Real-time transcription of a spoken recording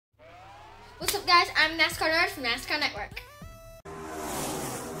What's up, guys? I'm Nascar Nerd from Nascar Network.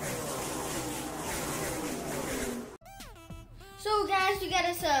 So, guys, we got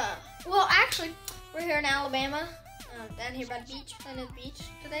us well, actually, we're here in Alabama, down here by the beach, playing at the beach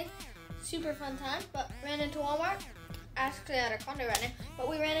today. Super fun time, but ran into Walmart. Actually at a condo right now, but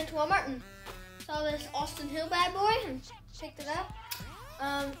we ran into Walmart and saw this Austin Hill bad boy and picked it up.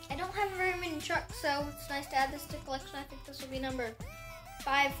 I don't have very many trucks, so it's nice to add this to collection. I think this will be number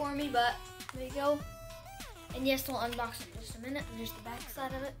 5 for me, but there you go. And yes, we'll unbox it in just a minute. And here's the back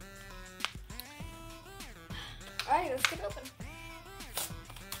side of it. All right, let's get it open.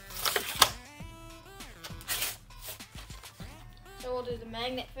 So we'll do the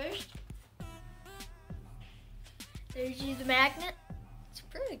magnet first. There's you the magnet. It's a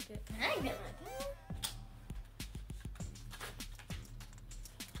pretty good magnet right there.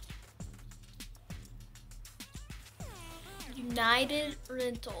 United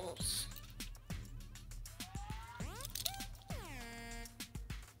Rentals.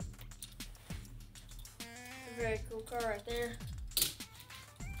 A very cool car right there.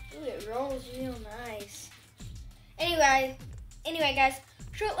 Ooh, it rolls real nice. Anyway, guys,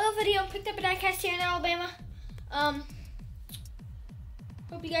 short little video. Picked up a diecast here in Alabama.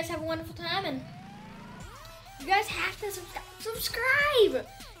 Hope you guys have a wonderful time, and you guys have to subscribe.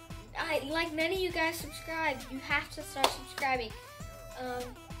 Like none of you guys subscribe. You have to start subscribing.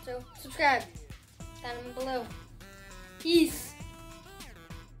 So subscribe down below. Peace.